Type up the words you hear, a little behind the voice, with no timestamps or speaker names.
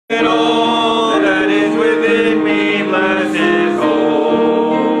And all that is within me, bless his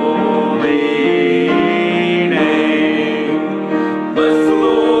holy name. Bless the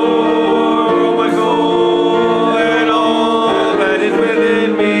Lord, oh my soul, and all that is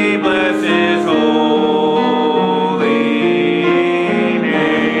within me, bless his holy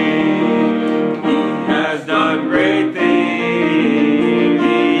name. He has done great things.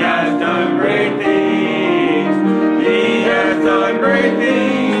 He has done great things. He has done great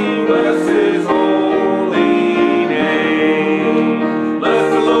things. Bless his holy name.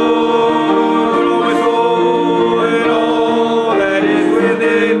 Bless the Lord, oh my soul, and all that is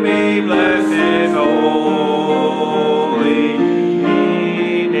within me. Bless his holy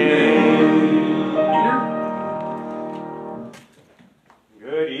name.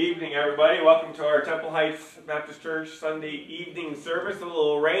 Good evening, everybody. Welcome to our Temple Heights Baptist Church Sunday evening service. A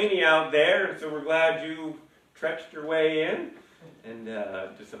little rainy out there, and so we're glad you trekked your way in. And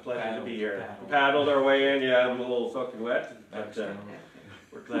just a pleasure to be here. Paddled our way in, yeah, I'm a little soaking wet, but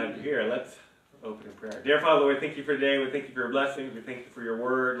we're glad you're here. Let's open in prayer. Dear Father, we thank you for today. We thank you for your blessings. We thank you for your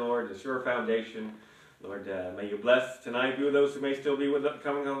word, Lord. It's your foundation. Lord, may you bless tonight. Be with those who may still be with us,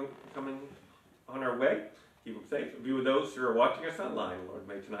 coming on our way. Keep them safe. Be with those who are watching us online, Lord.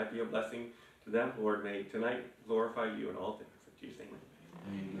 May tonight be a blessing to them. Lord, may tonight glorify you in all things. In Jesus' name.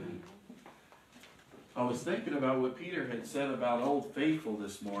 Amen. I was thinking about what Peter had said about Old Faithful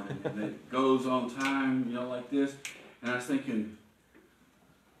this morning, and it goes on time, you know, like this. And I was thinking,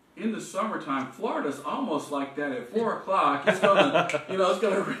 in the summertime, Florida's almost like that at 4 o'clock. It's gonna, it's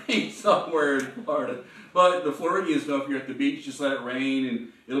gonna rain somewhere in Florida. But the Floridians know if you're at the beach, just let it rain,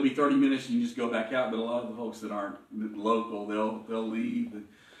 and it'll be 30 minutes, and you just go back out. But a lot of the folks that aren't local, they'll leave.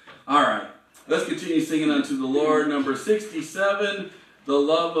 All right, let's continue singing unto the Lord. Number 67. The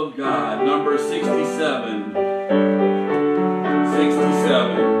love of God, number 67. 67.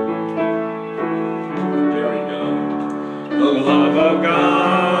 There we go. The love of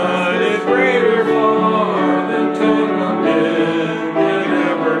God is greater far than tongue of men can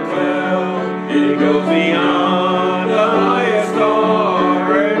ever tell. It goes beyond the highest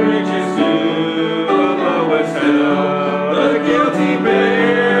star and reaches to the lowest hell. The guilty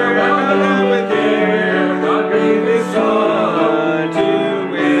bear bound down with care. God gave his Son.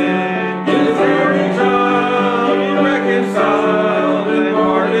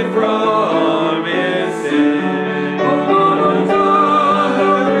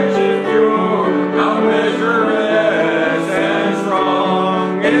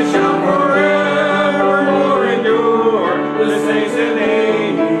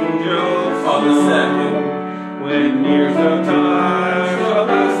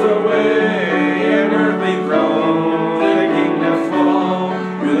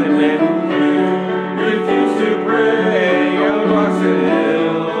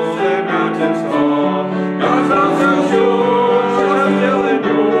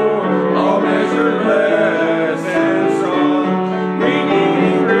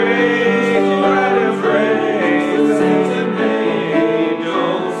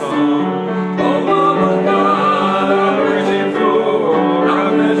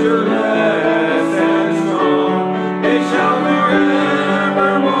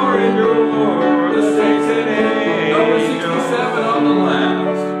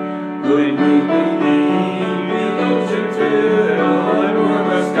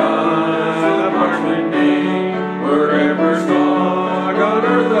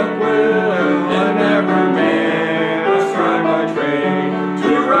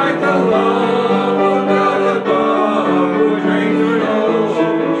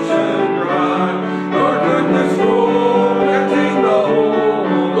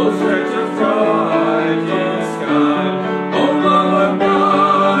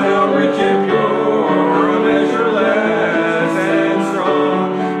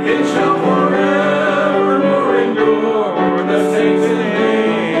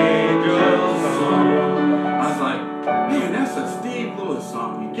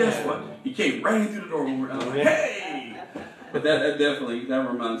 That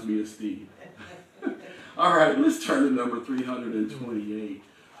reminds me of Steve. All right, let's turn to number 328.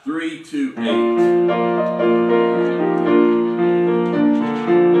 328.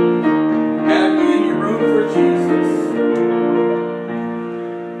 Have you any room for Jesus?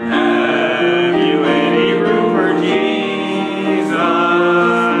 Have you any room for Jesus?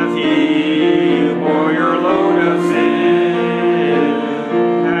 He bore your load of sin.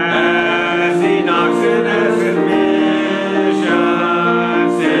 As he knocks and asks admission.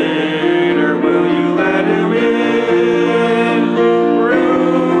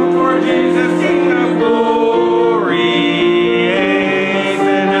 Room for Jesus, King of glory.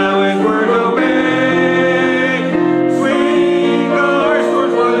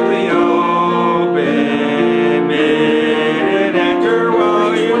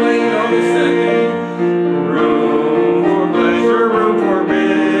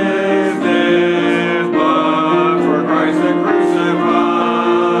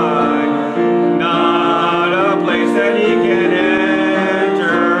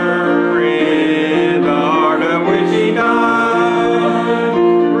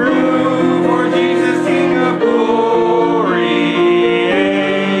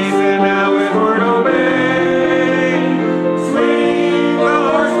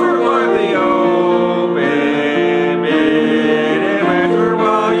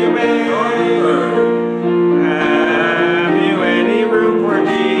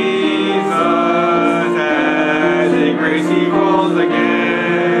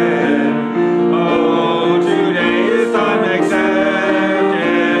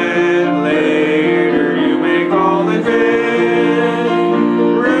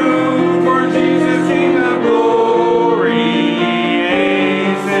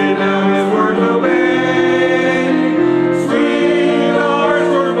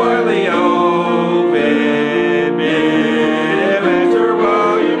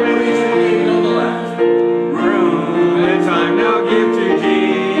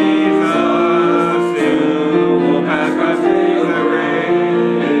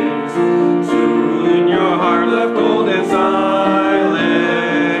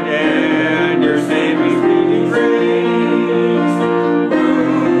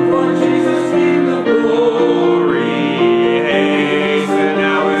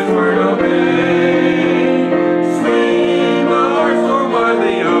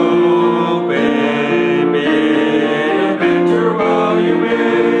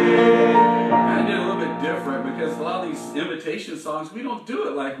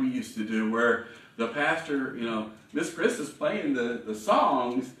 we used to do, where the pastor, Miss Chris is playing the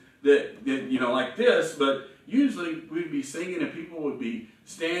songs that like this, but usually we'd be singing and people would be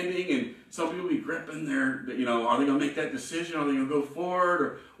standing and some people would be gripping their, are they going to make that decision? Are they going to go forward?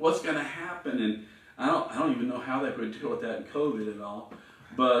 Or what's going to happen? And I don't even know how they would deal with that in COVID at all.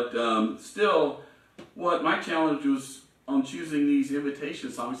 But still, what my challenge was on choosing these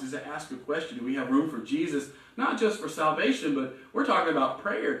invitation songs is to ask a question. Do we have room for Jesus? Not just for salvation, but we're talking about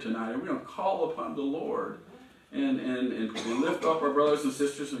prayer tonight. We're going to call upon the Lord and lift up our brothers and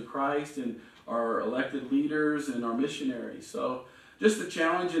sisters in Christ and our elected leaders and our missionaries. So just a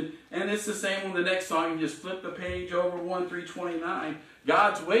challenge. And it's the same on the next song. You just flip the page over 1-329.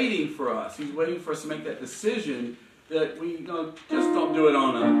 God's waiting for us. He's waiting for us to make that decision that we just don't do it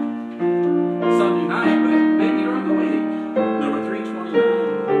on a Sunday night, but maybe during the week. Number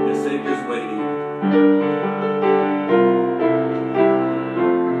 329, the Savior's waiting.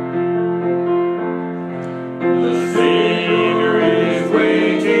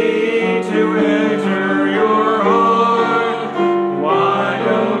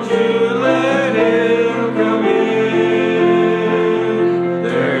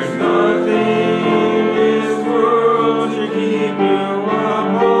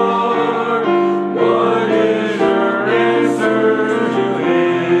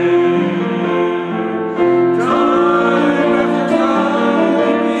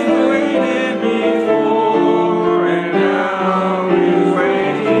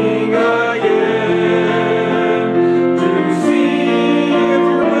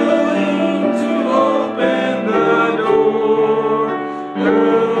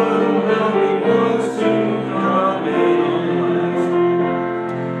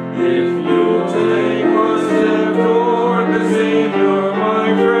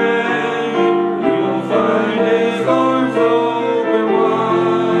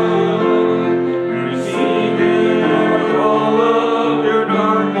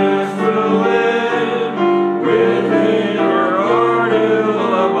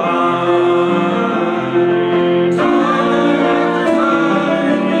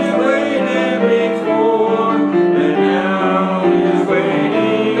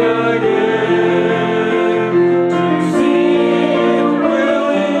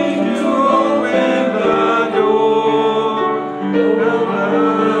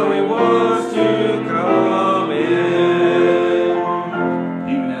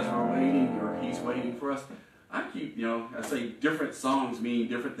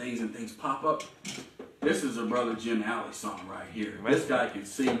 This guy can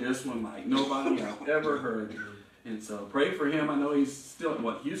sing this one like nobody I've ever heard. And so pray for him. I know he's still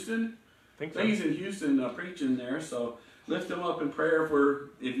in Houston? I think he's in Houston preaching there. So lift him up in prayer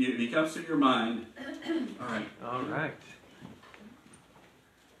if he comes to your mind. All right. All right.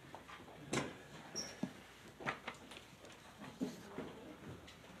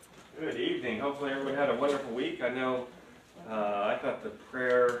 Good evening. Hopefully everybody had a wonderful week. I know I thought the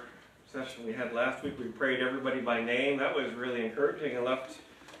prayer session we had last week, we prayed everybody by name. That was really encouraging and left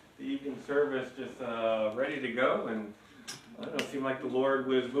the evening service just ready to go. And I don't know, it seemed like the Lord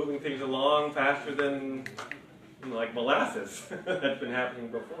was moving things along faster than like molasses that's been happening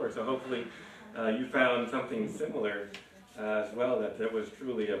before. So hopefully you found something similar as well, that was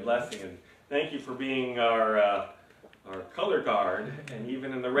truly a blessing. And thank you for being our color guard, and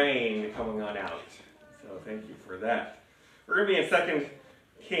even in the rain, coming on out. So thank you for that. We're going to be in 2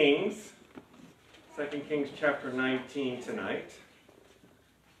 Kings chapter 19 tonight.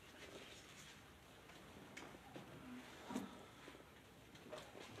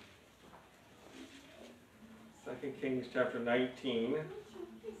 2 Kings chapter 19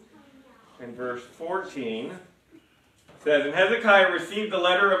 and verse 14 says, And Hezekiah received the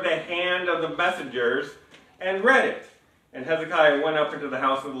letter of the hand of the messengers and read it. And Hezekiah went up into the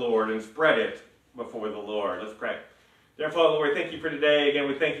house of the Lord and spread it before the Lord. Let's pray. Dear Father, Lord, thank you for today. Again,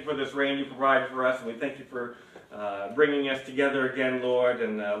 we thank you for this rain you provide for us, and we thank you for bringing us together again, Lord.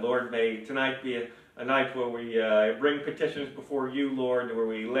 And Lord, may tonight be a night where we bring petitions before you, Lord, where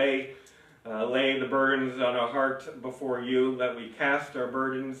we lay the burdens on our heart before you, that we cast our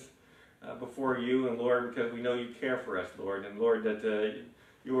burdens before you, and Lord, because we know you care for us, Lord. And Lord, that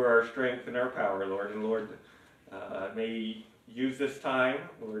you are our strength and our power, Lord. And Lord, may you use this time,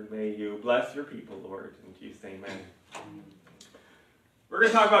 Lord. May you bless your people, Lord. In Jesus' name, amen. We're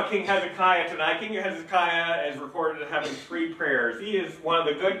going to talk about King Hezekiah tonight. King Hezekiah is recorded as having 3 prayers. He is one of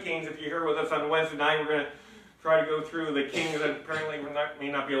the good kings. If you're here with us on Wednesday night, we're going to try to go through the kings. Apparently, we may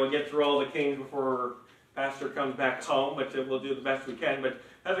not be able to get through all the kings before Pastor comes back home, but we'll do the best we can. But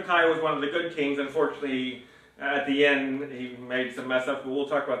Hezekiah was one of the good kings. Unfortunately, At the end, he made some mess up, but we'll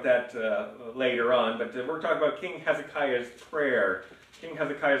talk about that later on. But we're talking about King Hezekiah's prayer. King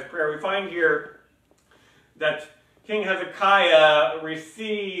Hezekiah's prayer. We find here that King Hezekiah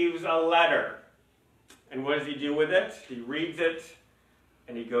receives a letter. And what does he do with it? He reads it,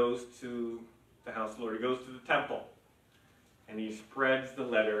 and he goes to the house of the Lord. He goes to the temple, and he spreads the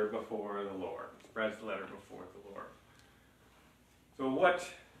letter before the Lord. Spreads the letter before the Lord. So what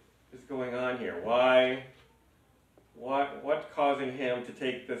is going on here? What's causing him to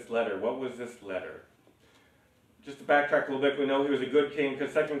take this letter? What was this letter? Just to backtrack a little bit, we know he was a good king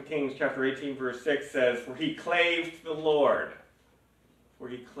because 2 Kings chapter 18 verse 6 says, "For he clave to the Lord." For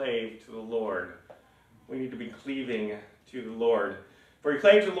he clave to the Lord. We need to be cleaving to the Lord. "For he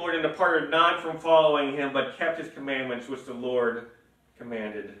clave to the Lord and departed not from following him, but kept his commandments which the Lord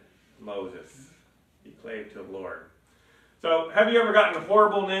commanded Moses." He clave to the Lord. So, have you ever gotten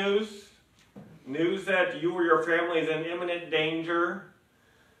horrible news? News that you or your family is in imminent danger?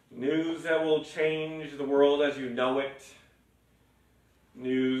 News that will change the world as you know it?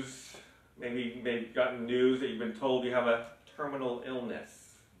 News, maybe you've gotten news that you've been told you have a terminal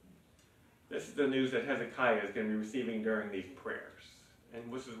illness. This is the news that Hezekiah is going to be receiving during these prayers.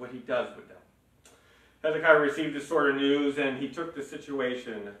 And this is what he does with them. Hezekiah received this sort of news, and he took the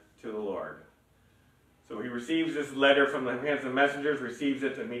situation to the Lord. So he receives this letter from the hands of the messengers, receives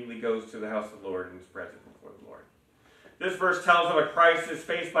it, immediately goes to the house of the Lord and spreads it before the Lord. This verse tells of a crisis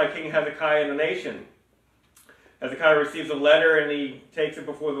faced by King Hezekiah and the nation. Hezekiah receives a letter and he takes it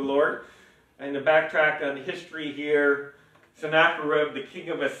before the Lord. And to backtrack on the history here, Sennacherib, the king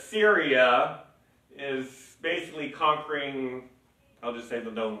of Assyria, is basically conquering, I'll just say,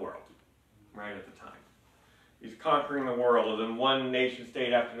 the known world, right at the time. He's conquering the world, and one nation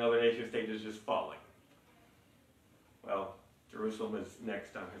state after another nation state is just falling. Well, Jerusalem is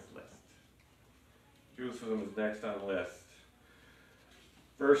next on his list. Jerusalem is next on the list.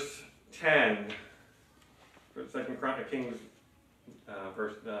 Verse 10, 2 Kings,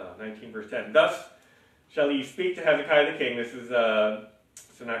 verse 19, verse 10. "Thus shall ye speak to Hezekiah the king." This is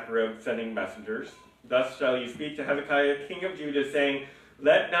Sennacherib sending messengers. "Thus shall ye speak to Hezekiah king of Judah, saying,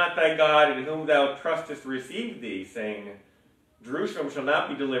 Let not thy God in whom thou trustest receive thee, saying, Jerusalem shall not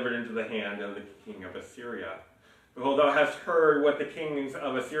be delivered into the hand of the king of Assyria. Behold, thou hast heard what the kings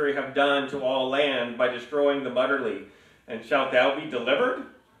of Assyria have done to all land by destroying them utterly. And shalt thou be delivered?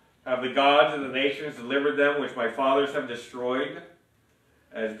 Have the gods of the nations delivered them which my fathers have destroyed?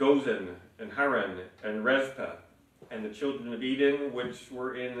 As Gozan and Haran and Rezpah and the children of Eden which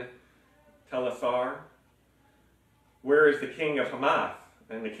were in Telassar? Where is the king of Hamath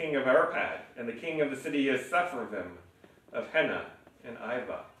and the king of Arpad and the king of the city of Sepharvaim, of Hena and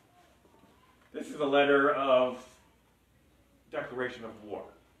Iva?" This is a letter of declaration of war.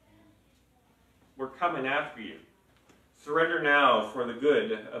 We're coming after you. Surrender now for the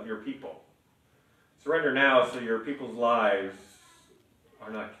good of your people. Surrender now so your people's lives are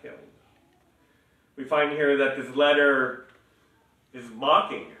not killed. We find here that this letter is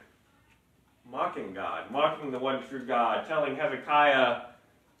mocking God, mocking the one true God, telling Hezekiah,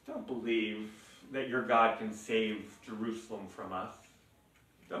 don't believe that your God can save Jerusalem from us.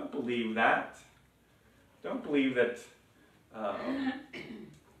 Don't believe that. Don't believe that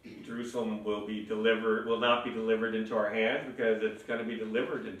Jerusalem will not be delivered into our hands, because it's going to be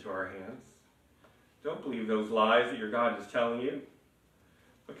delivered into our hands. Don't believe those lies that your God is telling you.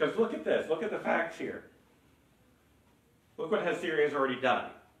 Because look at this. Look at the facts here. Look what Assyria has already done.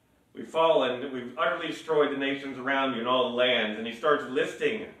 We've fallen, we've utterly destroyed the nations around you and all the lands. And he starts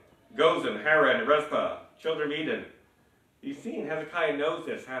listing Gozan, Haran, and Rezpah, children of Eden. You've seen, Hezekiah knows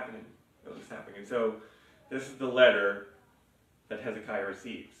this happening. And so this is the letter that Hezekiah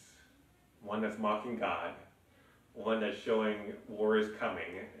receives. One that's mocking God. One that's showing war is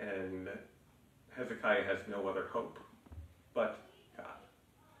coming. And Hezekiah has no other hope but God.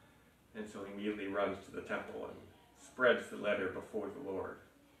 And so he immediately runs to the temple and spreads the letter before the Lord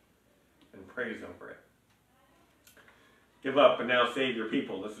and prays over it. Give up and now save your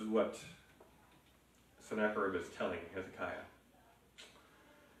people. This is what Sennacherib is telling Hezekiah.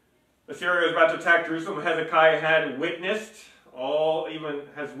 Assyria was about to attack Jerusalem. Hezekiah had witnessed even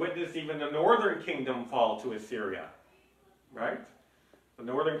the northern kingdom fall to Assyria. Right? The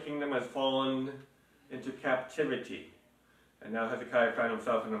northern kingdom has fallen into captivity. And now Hezekiah found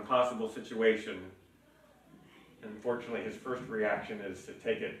himself in an impossible situation. Unfortunately, his first reaction is to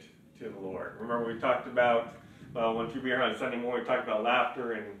take it to the Lord. Remember, we talked about, when people were here on Sunday morning, we talked about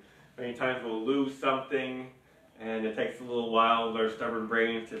laughter, and many times we'll lose something, and it takes a little while in our stubborn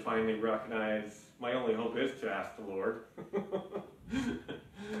brains to finally recognize, my only hope is to ask the Lord.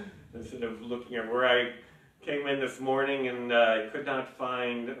 Instead of looking at where I Came in this morning and I could not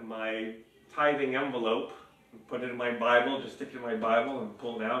find my tithing envelope. Put it in my Bible, just stick it in my Bible and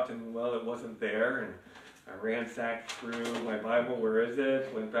pulled it out, and well, it wasn't there. And I ransacked through my Bible, where is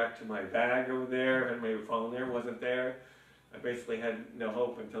it? Went back to my bag over there, had my phone there, wasn't there. I basically had no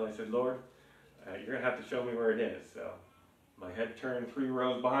hope until I said, Lord, you're going to have to show me where it is. So my head turned 3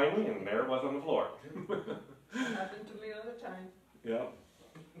 rows behind me, and there it was on the floor. Happened to me all the time. Yeah.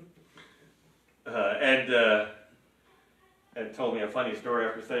 Ed told me a funny story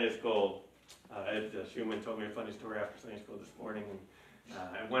after Sunday school. Ed Schumann told me a funny story after Sunday school this morning.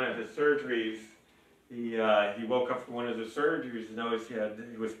 At one of his surgeries, he woke up from one of his surgeries and noticed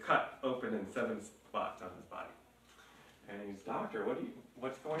he was cut open in 7 spots on his body. And he's, doctor,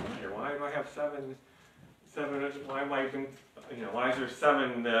 what's going on here? Why do I have seven? Why am I even, why is there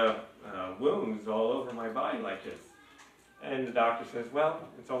 7 wounds all over my body like this? And the doctor says, well,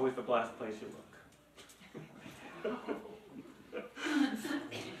 it's always the last place you look.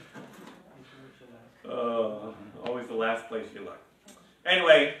 Always the last place you look.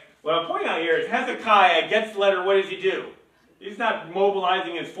 Anyway, what I'm pointing out here is Hezekiah gets the letter. What does he do? He's not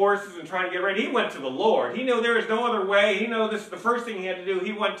mobilizing his forces and trying to get ready. He went to the Lord. He knew there was no other way. He knew this is the first thing he had to do.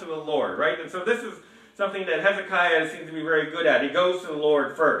 He went to the Lord, right? And so this is something that Hezekiah seems to be very good at. He goes to the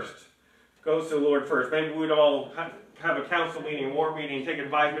Lord first. Maybe we'd all have a council meeting, war meeting, take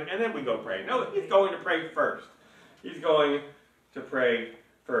advisement, and then we go pray. No, he's going to pray first. He's going to pray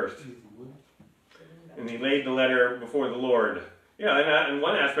first. And he laid the letter before the Lord. And in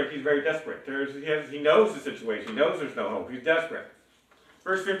one aspect, he's very desperate. He knows the situation. He knows there's no hope. He's desperate.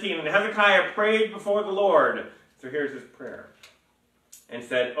 Verse 15, and Hezekiah prayed before the Lord. So here's his prayer. And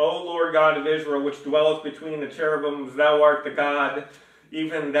said, O Lord God of Israel, which dwellest between the cherubims, thou art the God,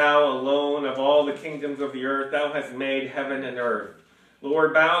 even thou alone of all the kingdoms of the earth. Thou hast made heaven and earth.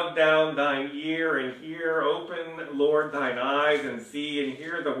 Lord, bow down thine ear and hear. Open, Lord, thine eyes and see, and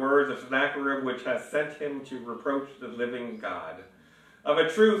hear the words of Sennacherib, which has sent him to reproach the living God. Of a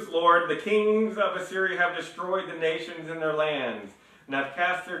truth, Lord, the kings of Assyria have destroyed the nations in their lands, and have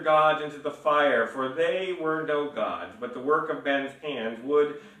cast their gods into the fire, for they were no gods, but the work of men's hands,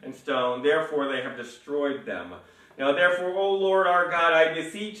 wood and stone. Therefore they have destroyed them. Now therefore, O Lord our God, I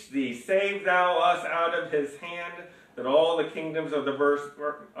beseech thee, save thou us out of his hand, that all the kingdoms of the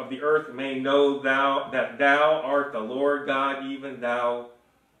earth may know that thou art the Lord God, even thou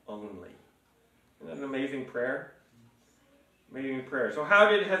only. Isn't that an amazing prayer? Amazing prayer. So how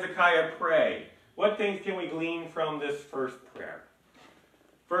did Hezekiah pray? What things can we glean from this first prayer?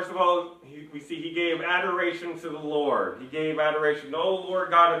 First of all, we see he gave adoration to the Lord. He gave adoration, O Lord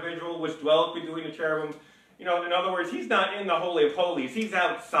God of Israel, which dwelleth between the cherubim. In other words, he's not in the Holy of Holies. He's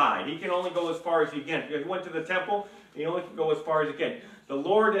outside. He can only go as far as he can. If he went to the temple, he only can go as far as he can. The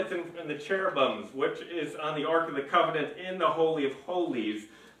Lord that's in the cherubims, which is on the Ark of the Covenant in the Holy of Holies,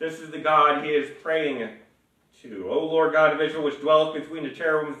 this is the God he is praying to. O Lord God of Israel, which dwelleth between the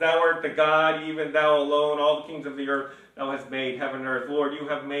cherubims, thou art the God, even thou alone, all the kings of the earth, thou hast made heaven and earth. Lord, you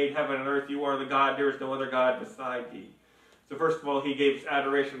have made heaven and earth. You are the God. There is no other God beside thee. So first of all, he gave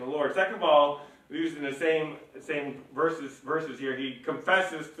adoration to the Lord. Second of all, used in the same verses here, he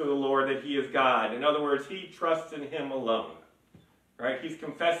confesses to the Lord that he is God. In other words, he trusts in him alone. Right? He's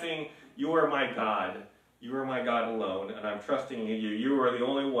confessing, you are my God. You are my God alone, and I'm trusting in you. You are the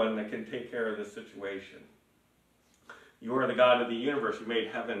only one that can take care of this situation. You are the God of the universe. You made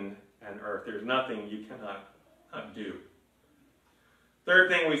heaven and earth. There's nothing you cannot do. Third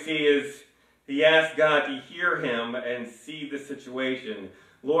thing we see is he asked God to hear him and see the situation.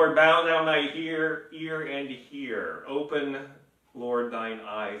 Lord, bow down thy ear and hear. Open, Lord, thine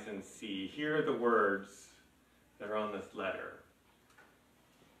eyes and see. Hear the words that are on this letter.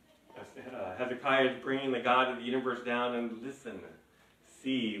 Hezekiah is bringing the God of the universe down and listen,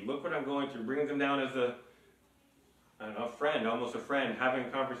 see. Look what I'm going through. Brings him down as a friend, almost a friend, having a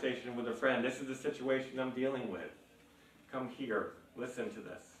conversation with a friend. This is the situation I'm dealing with. Come here. Listen to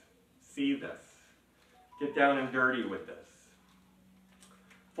this. See this. Get down and dirty with this.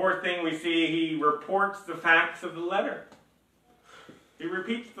 Fourth thing we see, he reports the facts of the letter. He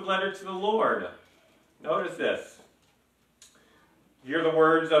repeats the letter to the Lord. Notice this. Hear the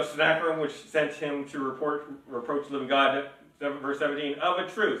words of Sennacherib, which sent him to reproach the living God, verse 17, of a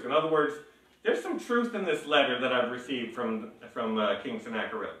truth. In other words, there's some truth in this letter that I've received from King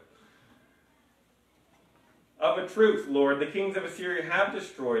Sennacherib. Of a truth, Lord, the kings of Assyria have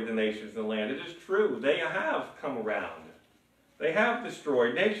destroyed the nations of the land. It is true. They have come around. They have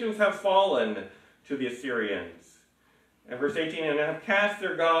destroyed. Nations have fallen to the Assyrians. And verse 18, and have cast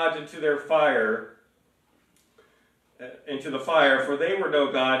their gods into their fire. into the fire, for they were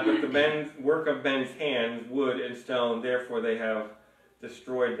no God, but the work of men's hands, wood and stone, therefore they have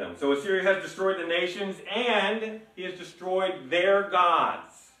destroyed them. So Assyria has destroyed the nations, and he has destroyed their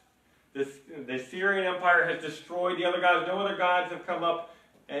gods. The Assyrian Empire has destroyed the other gods. No other gods have come up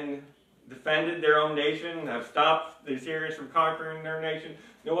and defended their own nation, have stopped the Assyrians from conquering their nation.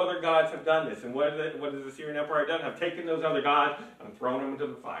 No other gods have done this. And what has the Assyrian Empire done? Have taken those other gods and thrown them into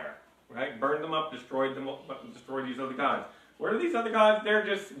the fire. Right? Burned them up, destroyed these other gods. What are these other gods? They're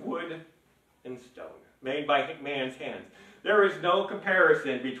just wood and stone, made by man's hands. There is no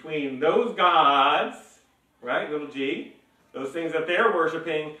comparison between those gods, right, little g, those things that they're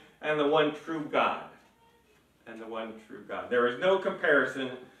worshiping, and the one true God. And the one true God. There is no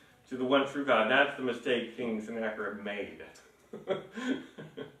comparison to the one true God. That's the mistake King Sennacherib made.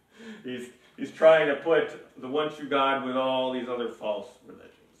 He's trying to put the one true God with all these other false religions.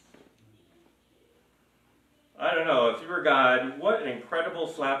 I don't know, if you were God, what an incredible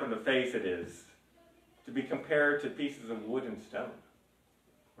slap in the face it is to be compared to pieces of wood and stone.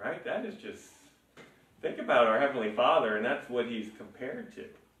 Right? That is just, think about our Heavenly Father, and that's what he's compared to.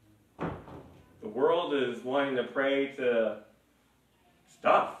 The world is wanting to pray to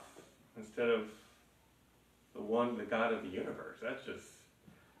stuff instead of the God of the universe. That's just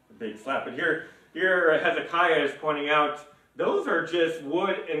a big slap. But here Hezekiah is pointing out, those are just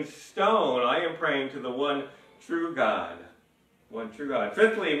wood and stone. I am praying to the one true God. One true God.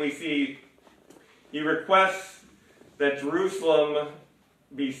 Fifthly, we see he requests that Jerusalem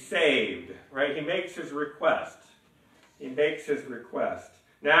be saved. Right? He makes his request. He makes his request.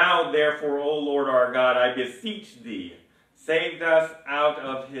 Now, therefore, O Lord our God, I beseech thee, save us out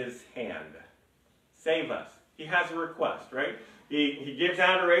of his hand. Save us. He has a request, right? He gives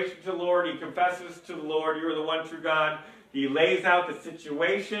adoration to the Lord. He confesses to the Lord, you are the one true God. He lays out the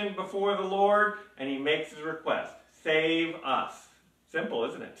situation before the Lord, and he makes his request. Save us. Simple,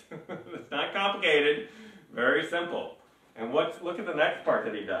 isn't it? It's not complicated. Very simple. And look at the next part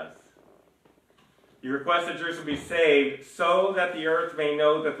that he does. He requests that Jerusalem be saved so that the earth may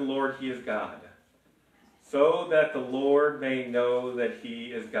know that the Lord, he is God. So that the Lord may know that he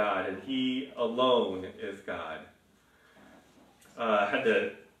is God, and he alone is God. I had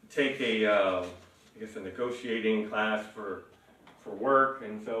to take a negotiating class for work,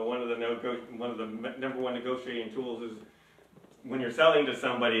 and so one of the number one negotiating tools is when you're selling to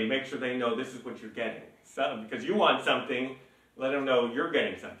somebody, make sure they know this is what you're getting. Because you want something, let them know you're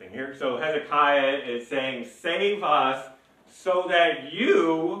getting something here. So Hezekiah is saying, save us so that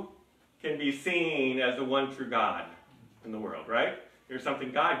you can be seen as the one true God in the world, right? Here's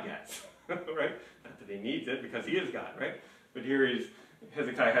something God gets, right? Not that he needs it, because he is God, right? But here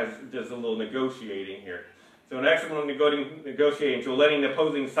Hezekiah does a little negotiating here. So an excellent negotiating tool, letting know the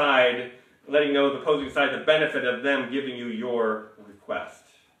opposing side the benefit of them giving you your request.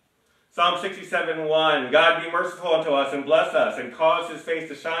 Psalm 67:1, God be merciful unto us and bless us and cause his face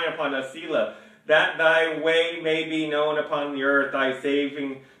to shine upon us, Selah, that thy way may be known upon the earth, thy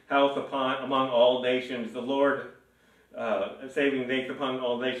saving health among all nations. The Lord saving faith upon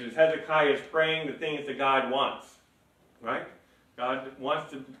all nations. Hezekiah is praying the things that God wants, right? God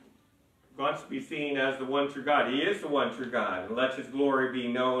wants to be seen as the one true God. He is the one true God, and let his glory be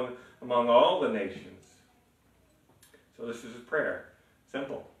known among all the nations. So this is his prayer.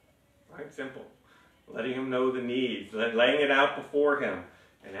 Simple. Right? Simple. Letting him know the needs, laying it out before him,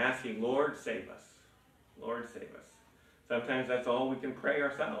 and asking, Lord, save us. Lord, save us. Sometimes that's all we can pray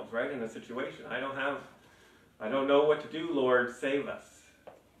ourselves, right, in a situation. I don't know what to do, Lord, save us.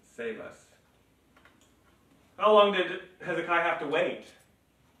 Save us. How long did Hezekiah have to wait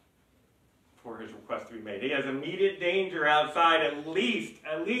for his request to be made? He has immediate danger outside. At least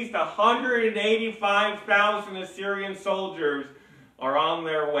 185,000 Assyrian soldiers are on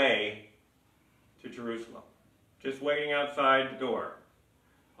their way to Jerusalem, just waiting outside the door.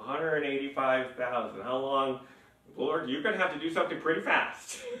 185,000. How long? Lord, you're going to have to do something pretty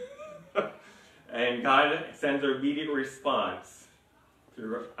fast. And God sends an immediate response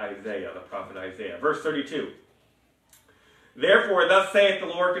through Isaiah, the prophet Isaiah. Verse 32. Therefore, thus saith the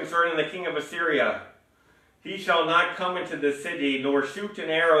Lord concerning the king of Assyria, he shall not come into the city, nor shoot an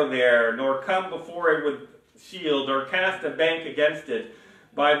arrow there, nor come before it with shield, or cast a bank against it.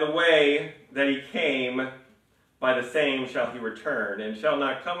 By the way that he came, by the same shall he return, and shall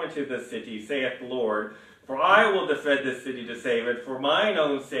not come into the city, saith the Lord. For I will defend this city to save it, for mine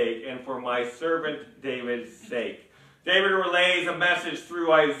own sake, and for my servant David's sake. David relays a message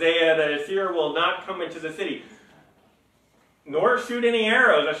through Isaiah that Assyria will not come into the city, nor shoot any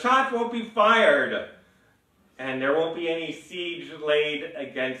arrows. A shot won't be fired. and there won't be any siege laid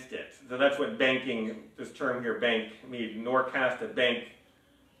against it. So that's what banking, this term here, bank, means, nor cast a bank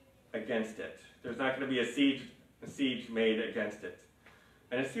against it. There's not going to be a siege made against it.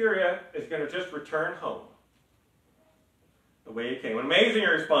 And Assyria is going to just return home the way it came. An amazing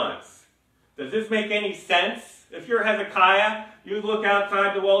response. Does this make any sense? If you're Hezekiah, you look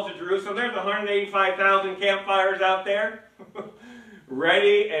outside the walls of Jerusalem, there's 185,000 campfires out there,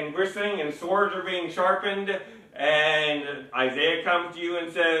 ready and glistening, and swords are being sharpened, and Isaiah comes to you and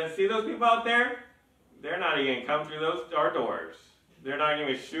says, see those people out there? They're not even going to come through our doors. They're not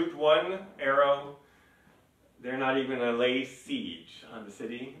going to shoot one arrow. They're not even going to lay siege on the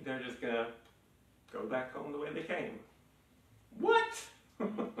city. They're just going to go back home the way they came. What?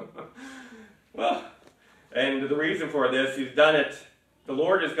 Well, and the reason for this, he's done it. The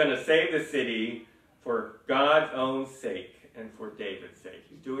Lord is going to save the city for God's own sake and for David's sake.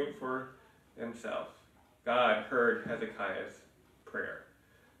 He's doing it for himself. God heard Hezekiah's prayer.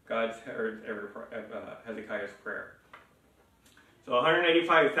 God's heard Hezekiah's prayer. So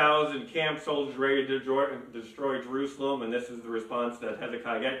 185,000 camp soldiers ready to destroy Jerusalem, and this is the response that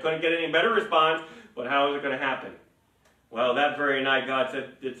Hezekiah got. Couldn't get any better response, but how is it going to happen? Well, that very night, God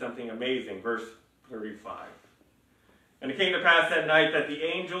did something amazing. Verse 35. And it came to pass that night that the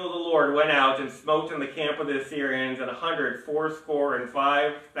angel of the Lord went out and smote in the camp of the Assyrians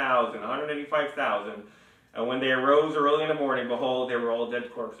 185,000. And when they arose early in the morning, behold, they were all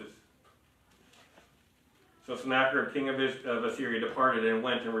dead corpses. So Sennacherib, king of Assyria, departed and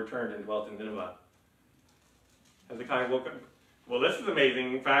went and returned and dwelt in Nineveh. Hezekiah woke up. Well, this is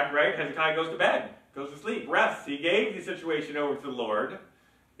amazing fact, right? Hezekiah goes to bed. Goes to sleep, rests. He gave the situation over to the Lord.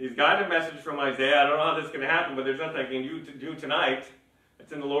 He's got a message from Isaiah. I don't know how this is going to happen, but there's nothing I can do tonight.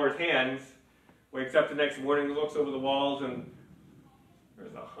 It's in the Lord's hands. Wakes up the next morning, looks over the walls, and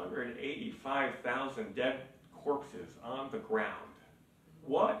there's 185,000 dead corpses on the ground.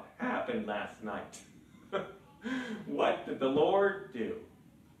 What happened last night? What did the Lord do?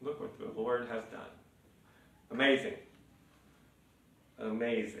 Look what the Lord has done. Amazing.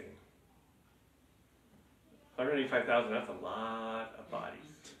 Amazing. 185,000, that's a lot of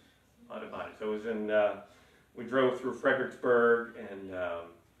bodies. A lot of bodies. So it was in, we drove through Fredericksburg and,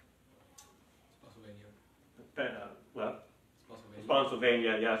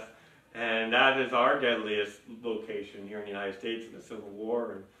 Spotsylvania, yes. And that is our deadliest location here in the United States in the Civil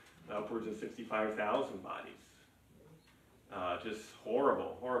War, and upwards of 65,000 bodies. Just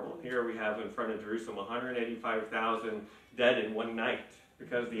horrible, horrible. Here we have in front of Jerusalem 185,000 dead in one night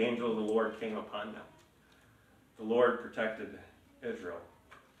because the angel of the Lord came upon them. The Lord protected Israel.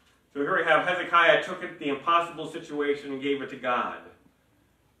 So here we have Hezekiah took the impossible situation and gave it to God.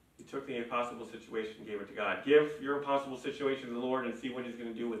 He took the impossible situation and gave it to God. Give your impossible situation to the Lord and see what he's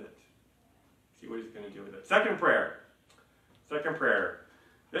going to do with it. See what he's going to do with it. Second prayer. Second prayer.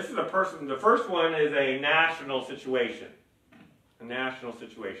 This is a person, the first one is a national situation. A national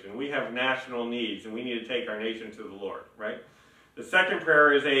situation. We have national needs and we need to take our nation to the Lord, right? The second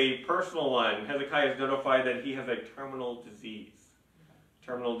prayer is a personal one. Hezekiah has notified that he has a terminal disease.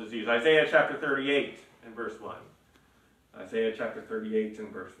 Terminal disease. Isaiah chapter 38 and verse 1. Isaiah chapter 38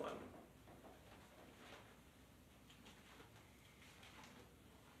 and verse 1.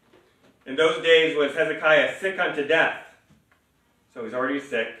 In those days was Hezekiah sick unto death. So he's already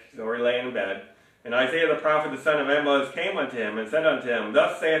sick. He's already laying in bed. And Isaiah the prophet, the son of Amoz, came unto him and said unto him,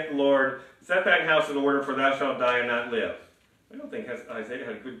 Thus saith the Lord, Set thine house in order, for thou shalt die and not live. I don't think Isaiah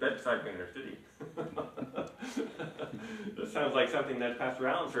had good bedside manners, did he? This sounds like something that Pastor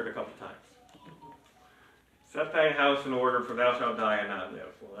Allen's heard a couple times. Set thine house in order, for thou shalt die and not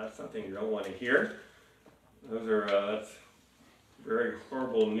live. Well, that's something you don't want to hear. That's very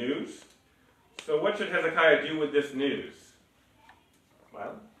horrible news. So what should Hezekiah do with this news?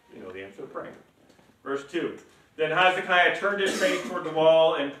 Well, you know the answer, pray. Verse 2. Then Hezekiah turned his face toward the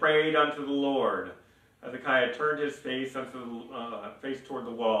wall and prayed unto the Lord. Hezekiah turned his face toward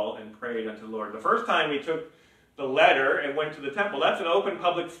the wall and prayed unto the Lord. The first time he took the letter and went to the temple, that's an open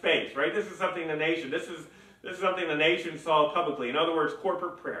public space, right? This is something the nation, this is something the nation saw publicly. In other words,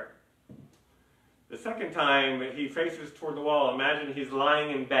 corporate prayer. The second time he faces toward the wall, imagine he's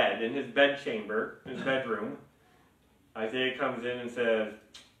lying in bed, in his bedchamber, in his bedroom. Isaiah comes in and says,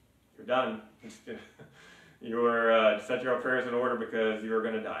 You're done. You're set your affairs in order because you're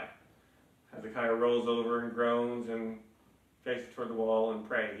going to die. Hezekiah rolls over and groans and faces toward the wall and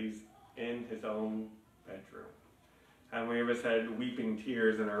prays. He's in his own bedroom. How many of us had weeping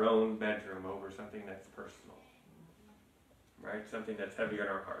tears in our own bedroom over something that's personal? Right? Something that's heavy on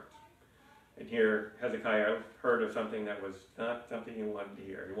our hearts. And here Hezekiah heard of something that was not something he wanted to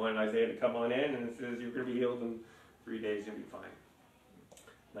hear. He wanted Isaiah to come on in and it says, you're going to be healed in 3 days, you'll be fine.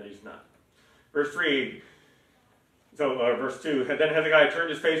 But he's not. Verse 3, verse 2, then Hezekiah turned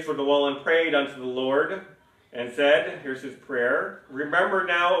his face toward the wall and prayed unto the Lord and said, here's his prayer, remember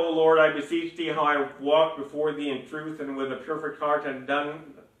now, O Lord, I beseech thee, how I walked before thee in truth and with a perfect heart and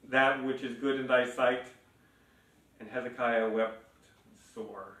done that which is good in thy sight. And Hezekiah wept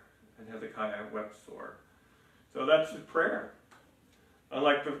sore. And Hezekiah wept sore. So that's his prayer.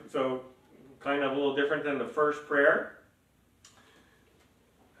 So kind of a little different than the first prayer.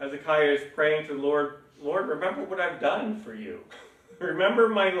 Hezekiah is praying to the Lord, Lord, remember what I've done for you. Remember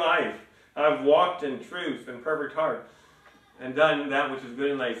my life. I've walked in truth and perfect heart and done that which is good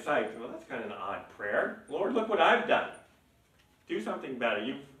in thy sight. Well, that's kind of an odd prayer. Lord, look what I've done. Do something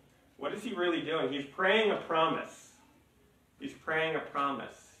better. What is he really doing? He's praying a promise. He's praying a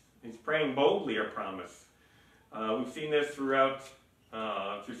promise. He's praying boldly a promise. We've seen this throughout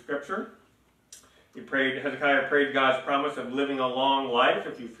through Scripture. Hezekiah prayed God's promise of living a long life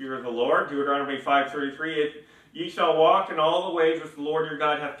if you fear the Lord. Deuteronomy 5:33, ye shall walk in all the ways which the Lord your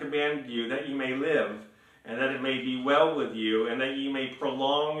God hath commanded you, that ye may live, and that it may be well with you, and that ye may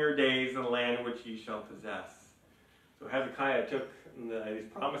prolong your days in the land which ye shall possess. So Hezekiah took these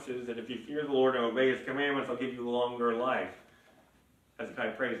promises that if you fear the Lord and obey his commandments, I'll give you a longer life.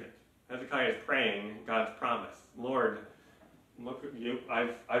 Hezekiah prays it. Hezekiah is praying God's promise. Lord, look at you.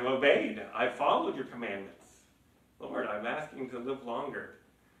 I've obeyed. I've followed your commandments. Lord, I'm asking to live longer.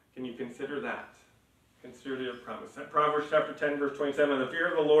 Can you consider that? Consider your promise. Proverbs chapter 10, verse 27, the fear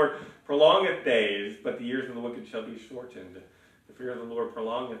of the Lord prolongeth days, but the years of the wicked shall be shortened. The fear of the Lord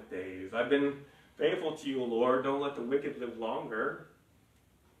prolongeth days. I've been faithful to you, Lord. Don't let the wicked live longer.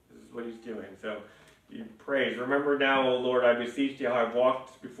 This is what he's doing. So he prays, remember now, O Lord, I beseech thee, how I've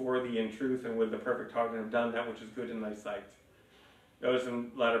walked before thee in truth and with the perfect heart, and have done that which is good in thy sight. Notice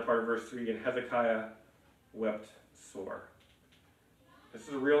in the latter part of verse 3, and Hezekiah wept sore. This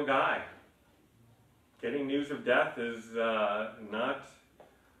is a real guy. Getting news of death is not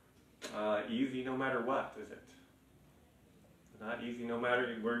easy no matter what, is it? Not easy no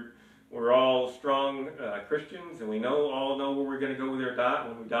matter. We're all strong Christians, and we all know where we're going to go when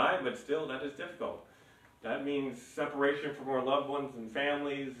we die, but still, that is difficult. That means separation from our loved ones and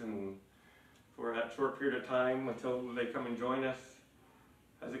families, and for that short period of time until they come and join us.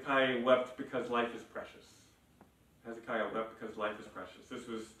 Hezekiah wept because life is precious. Hezekiah wept because life is precious. This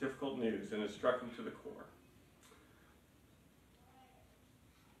was difficult news, and it struck him to the core.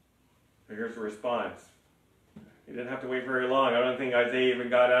 So here's the response. He didn't have to wait very long. I don't think Isaiah even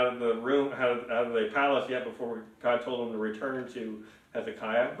got out of the room, out of the palace yet before God told him to return to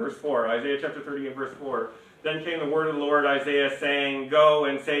Hezekiah. Verse 4, Isaiah chapter 30 and verse 4. Then came the word of the Lord, Isaiah, saying, go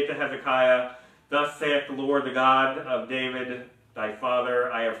and say to Hezekiah, thus saith the Lord, the God of David, thy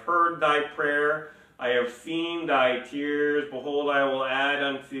father, I have heard thy prayer, I have seen thy tears. Behold, I will add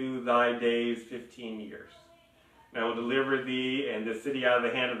unto thy days 15 years. And I will deliver thee and this city out of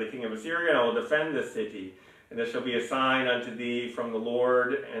the hand of the king of Assyria, and I will defend this city. And this shall be a sign unto thee from the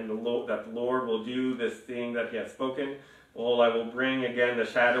Lord, and that the Lord will do this thing that he hath spoken. Behold, I will bring again the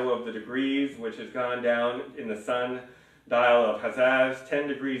shadow of the degrees, which has gone down in the sun dial of Hazaz, 10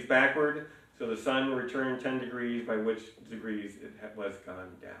 degrees backward. So the sun returned 10 degrees, by which degrees it was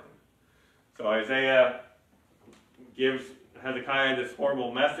gone down. So Isaiah gives Hezekiah this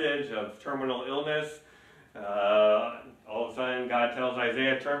horrible message of terminal illness. All of a sudden, God tells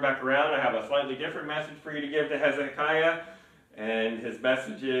Isaiah, turn back around. I have a slightly different message for you to give to Hezekiah. And his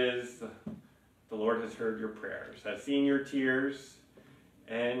message is, the Lord has heard your prayers, has seen your tears,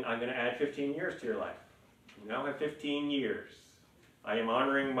 and I'm going to add 15 years to your life. You now have 15 years. I am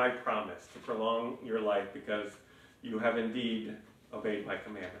honoring my promise to prolong your life because you have indeed obeyed my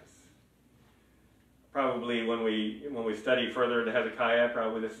commandments. Probably when we study further to Hezekiah,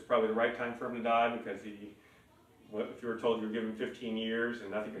 this is probably the right time for him to die, because if you were told you were given 15 years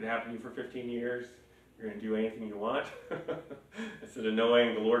and nothing could happen to you for 15 years, you're going to do anything you want. Instead of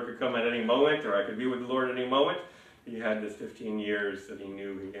knowing the Lord could come at any moment, or I could be with the Lord at any moment, he had this 15 years that he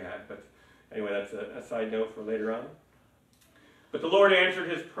knew he had. But anyway, that's a side note for later on. But the Lord answered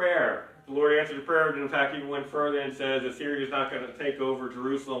his prayer. The Lord answered the prayer, and in fact even went further and says, Assyria is not going to take over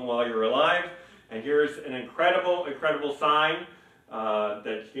Jerusalem while you're alive. And here's an incredible, incredible sign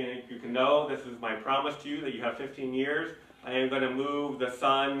that you can know. This is my promise to you, that you have 15 years. I am going to move the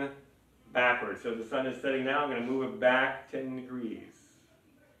sun backwards. So the sun is setting now. I'm going to move it back 10 degrees.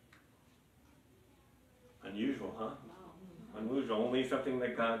 Unusual, huh? Unusual. Only something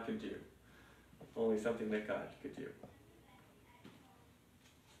that God could do. Only something that God could do.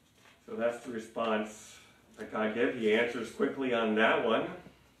 So that's the response that God gives. He answers quickly on that one.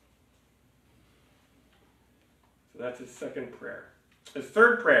 So that's his second prayer. His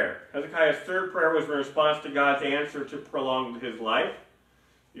third prayer, Hezekiah's third prayer, was in response to God's answer to prolong his life.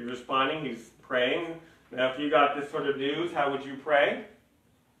 He's responding, he's praying. Now, if you got this sort of news, how would you pray?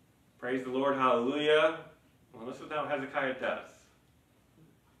 Praise the Lord, hallelujah. Well, this is not what Hezekiah does.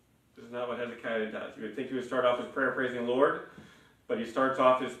 This is not what Hezekiah does. You would think he would start off his prayer praising the Lord, but he starts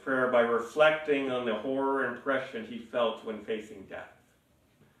off his prayer by reflecting on the horror and impression he felt when facing death.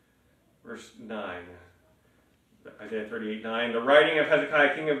 Verse 9. Isaiah 38:9. The writing of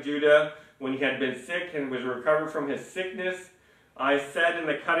Hezekiah, king of Judah, when he had been sick and was recovered from his sickness, I said in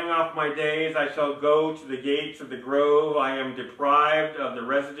the cutting off my days, I shall go to the gates of the grove. I am deprived of the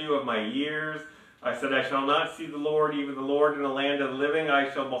residue of my years. I said, I shall not see the Lord, even the Lord in the land of the living.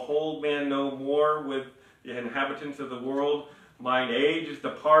 I shall behold man no more with the inhabitants of the world. Mine age is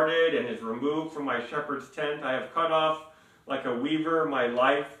departed and is removed from my shepherd's tent. I have cut off like a weaver my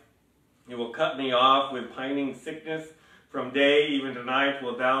life. You will cut me off with pining sickness. From day even to night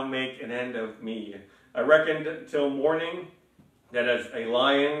will thou make an end of me. I reckoned till morning that as a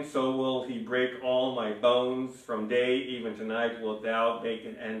lion, so will he break all my bones. From day even to night wilt thou make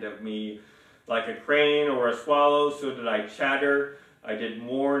an end of me. Like a crane or a swallow, so did I chatter. I did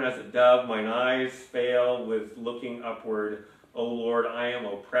mourn as a dove. Mine eyes fail with looking upward. O Lord, I am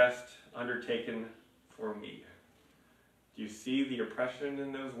oppressed, undertaken for me. Do you see the oppression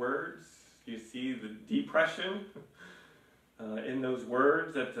in those words? Do you see the depression in those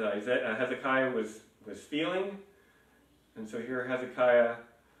words that Hezekiah was feeling? And so here Hezekiah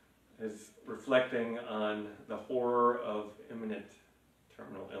is reflecting on the horror of imminent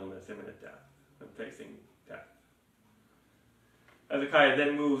terminal illness, imminent death, and facing death. Hezekiah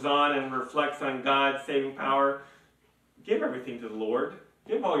then moves on and reflects on God's saving power. Give everything to the Lord.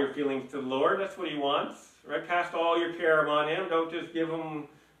 Give all your feelings to the Lord. That's what he wants. Right? Cast all your care on him. Don't just give him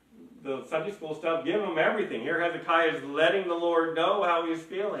the Sunday school stuff. Give him everything. Here Hezekiah is letting the Lord know how he's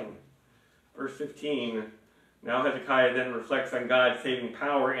feeling. Verse 15. Now Hezekiah then reflects on God's saving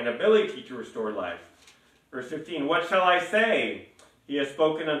power and ability to restore life. Verse 15. What shall I say? He has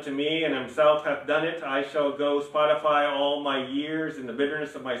spoken unto me, and himself hath done it. I shall go spotify all my years in the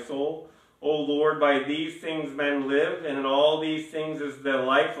bitterness of my soul. O Lord, by these things men live, and in all these things is the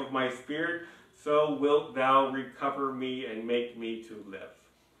life of my spirit. So wilt thou recover me and make me to live.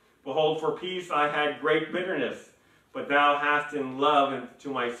 Behold, for peace I had great bitterness, but thou hast in love to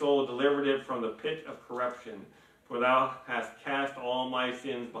my soul delivered it from the pit of corruption. For thou hast cast all my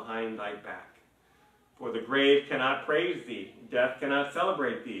sins behind thy back. For the grave cannot praise thee, death cannot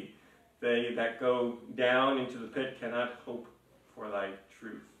celebrate thee. They that go down into the pit cannot hope for thy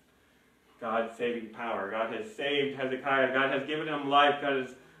truth. God's saving power. God has saved Hezekiah. God has given him life. God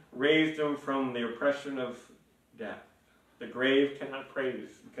has raised him from the oppression of death. The grave cannot praise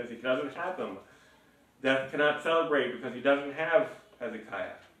because he doesn't have them. Death cannot celebrate because he doesn't have Hezekiah.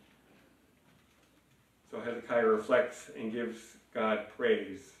 So Hezekiah reflects and gives God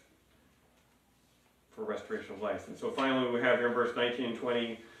praise for restoration of life. And so finally we have here in verse 19 and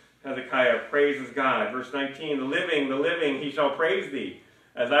 20, Hezekiah praises God. Verse 19, the living, he shall praise thee.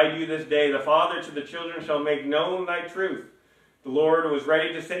 As I do this day, the father to the children shall make known thy truth. The Lord was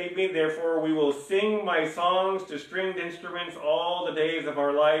ready to save me, therefore we will sing my songs to stringed instruments all the days of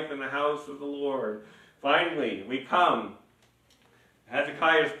our life in the house of the Lord. Finally, we come.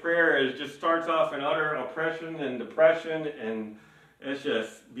 Hezekiah's prayer just starts off in utter oppression and depression, and it's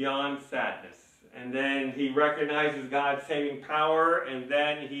just beyond sadness. And then he recognizes God's saving power, and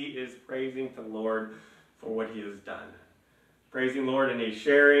then he is praising the Lord for what he has done. Praising the Lord, and he's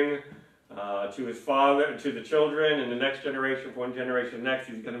sharing to his father, to the children, and the next generation, one generation next,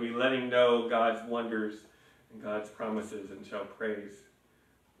 he's going to be letting know God's wonders and God's promises, and shall praise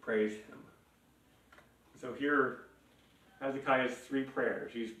him. So here, Hezekiah's three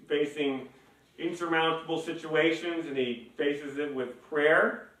prayers. He's facing insurmountable situations, and he faces it with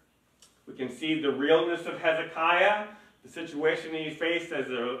prayer. We can see the realness of Hezekiah, the situation he faced as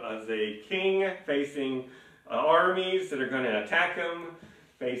a king, facing armies that are going to attack him,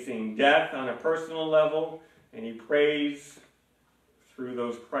 facing death on a personal level, and he prays through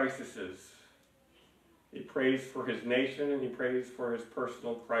those crises. He prays for his nation, and he prays for his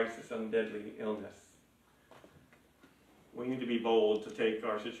personal crisis and deadly illness. We need to be bold to take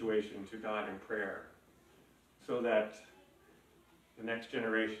our situation to God in prayer so that the next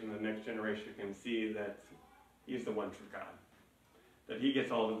generation can see that he's the one true God, that he gets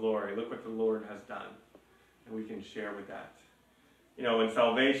all the glory. Look what the Lord has done. And we can share with that. You know, in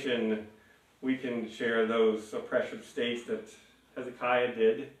salvation, we can share those oppressive states that Hezekiah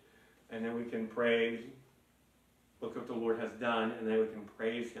did. and then we can pray, look what the Lord has done, and then we can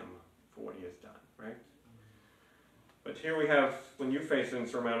praise him for what he has done, right? But here we have, when you face an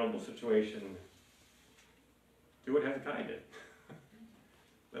insurmountable situation, do what Hezekiah did.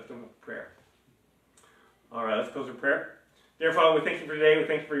 Lift him up in prayer. All right, let's close with prayer. Dear Father, we thank you for today. We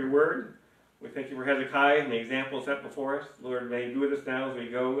thank you for your word. We thank you for Hezekiah and the example set before us. Lord, may you be with us now as we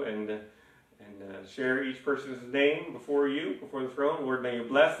go and share each person's name before you, before the throne. Lord, may you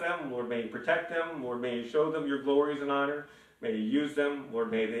bless them. Lord, may you protect them. Lord, may you show them your glories and honor. May you use them.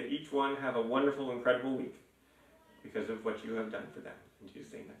 Lord, may they each one have a wonderful, incredible week because of what you have done for them. In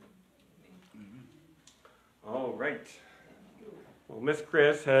Jesus' name. All right. Well, Miss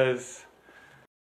Chris has